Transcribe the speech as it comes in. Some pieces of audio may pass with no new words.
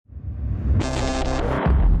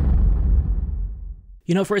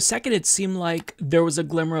You know, for a second, it seemed like there was a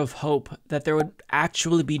glimmer of hope that there would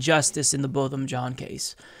actually be justice in the Botham Jean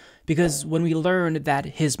case. Because when we learned that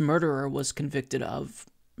his murderer was convicted of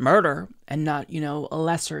murder and not, a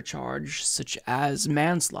lesser charge such as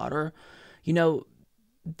manslaughter,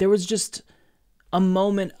 there was just a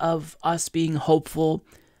moment of us being hopeful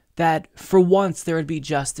that for once there would be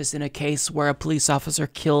justice in a case where a police officer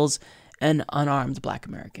kills an unarmed Black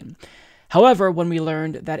American. However, when we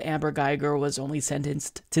learned that Amber Guyger was only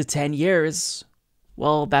sentenced to 10 years,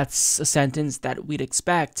 well, that's a sentence that we'd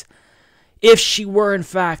expect if she were in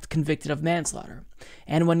fact convicted of manslaughter.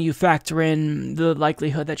 And when you factor in the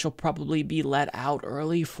likelihood that she'll probably be let out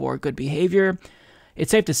early for good behavior,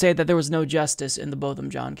 it's safe to say that there was no justice in the Botham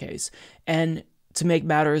Jean case. And to make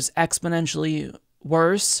matters exponentially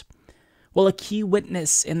worse, well, a key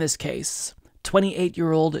witness in this case,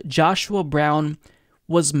 28-year-old Joshua Brown,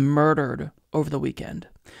 was murdered over the weekend.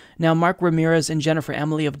 Now, Mark Ramirez and Jennifer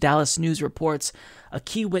Emily of Dallas News reports a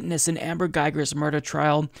key witness in Amber Guyger's murder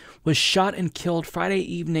trial was shot and killed Friday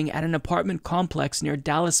evening at an apartment complex near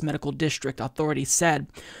Dallas Medical District, authorities said.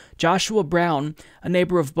 Joshua Brown, a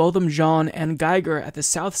neighbor of Botham Jean and Guyger at the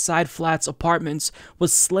Southside Flats apartments,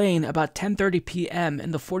 was slain about 10:30 p.m.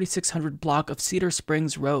 in the 4600 block of Cedar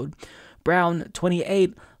Springs Road. Brown,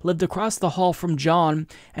 28, lived across the hall from John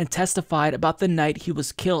and testified about the night he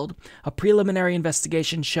was killed. A preliminary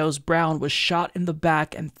investigation shows Brown was shot in the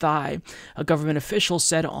back and thigh, a government official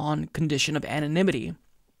said on condition of anonymity.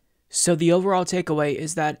 So the overall takeaway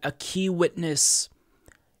is that a key witness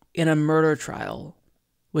in a murder trial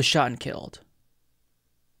was shot and killed.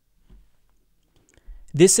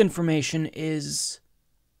 This information is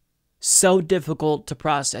so difficult to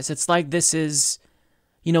process. It's like this is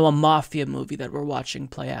a mafia movie that we're watching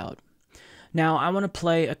play out. Now, I want to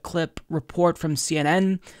play a clip report from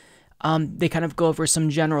CNN. They kind of go over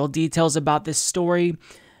some general details about this story,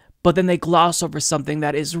 but then they gloss over something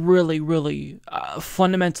that is really, really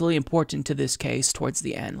fundamentally important to this case towards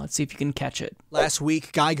the end. Let's see if you can catch it. Last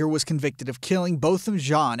week, Guyger was convicted of killing Botham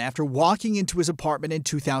Jean after walking into his apartment in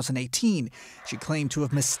 2018. She claimed to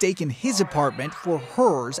have mistaken his apartment for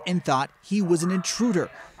hers and thought he was an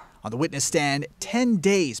intruder. On the witness stand, 10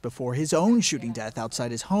 days before his own shooting death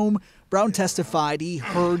outside his home, Brown testified he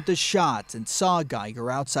heard the shots and saw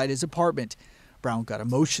Guyger outside his apartment. Brown got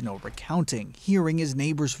emotional recounting hearing his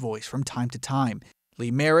neighbor's voice from time to time.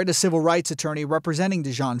 Lee Merritt, a civil rights attorney representing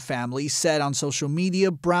the Jean family, said on social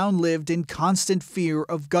media Brown lived in constant fear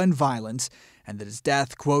of gun violence and that his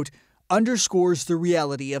death, quote, underscores the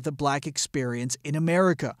reality of the Black experience in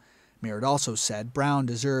America. Merritt also said Brown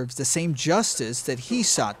deserves the same justice that he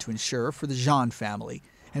sought to ensure for the Jean family.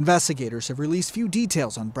 Investigators have released few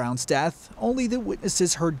details on Brown's death, only that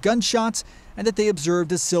witnesses heard gunshots and that they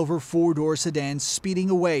observed a silver four-door sedan speeding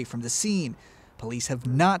away from the scene. Police have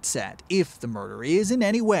not said if the murder is in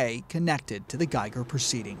any way connected to the Guyger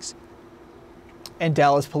proceedings. And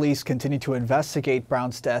Dallas police continue to investigate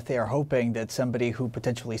Brown's death. They are hoping that somebody who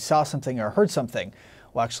potentially saw something or heard something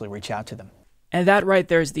will actually reach out to them. And that right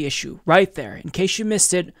there is the issue, right there. In case you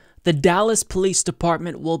missed it, the Dallas Police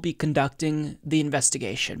Department will be conducting the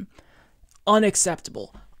investigation.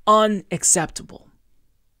 Unacceptable. Unacceptable.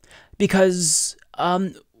 Because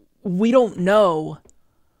we don't know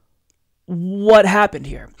what happened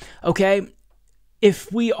here, okay? If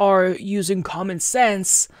we are using common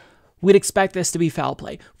sense, we'd expect this to be foul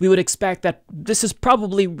play. We would expect that this is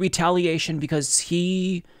probably retaliation because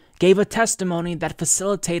he gave a testimony that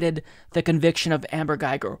facilitated the conviction of Amber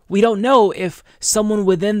Guyger. We don't know if someone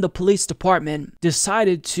within the police department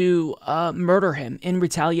decided to murder him in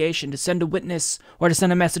retaliation, to send a witness or to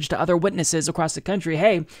send a message to other witnesses across the country.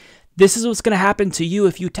 Hey, this is what's going to happen to you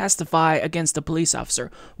if you testify against a police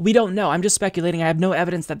officer. We don't know. I'm just speculating. I have no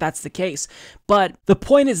evidence that that's the case. But the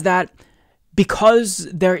point is that because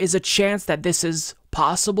there is a chance that this is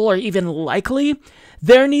possible or even likely,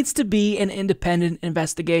 there needs to be an independent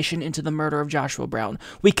investigation into the murder of Joshua Brown.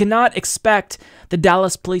 We cannot expect the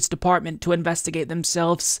Dallas Police Department to investigate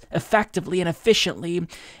themselves effectively and efficiently,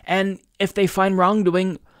 and if they find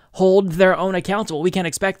wrongdoing, hold their own accountable. We can't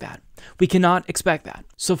expect that. We cannot expect that.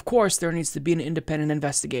 So, of course, there needs to be an independent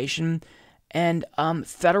investigation, and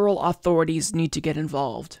federal authorities need to get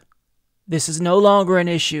involved. This is no longer an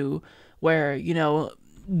issue where,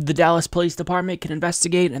 the Dallas Police Department can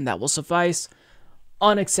investigate and that will suffice.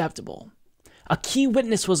 Unacceptable. A key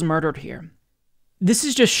witness was murdered here. This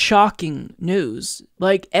is just shocking news.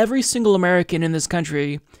 Like, every single American in this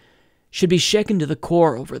country should be shaken to the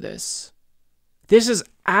core over this. This is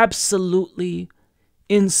absolutely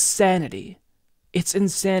insanity. It's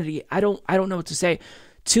insanity. I don't know what to say.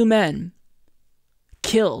 2 men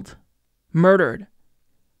killed, murdered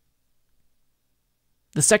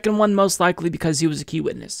The second one, most likely because he was a key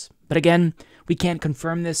witness. But again, we can't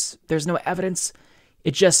confirm this. There's no evidence.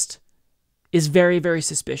 It just is very, very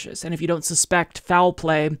suspicious. And if you don't suspect foul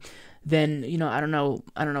play, then, I don't know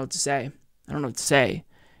what to say.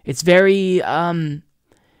 It's very odd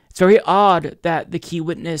that the key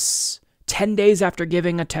witness, 10 days after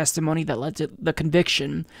giving a testimony that led to the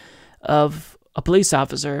conviction of a police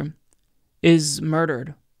officer, is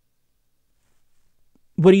murdered.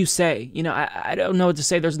 What do you say? I don't know what to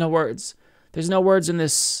say. There's no words. There's no words in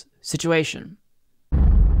this situation.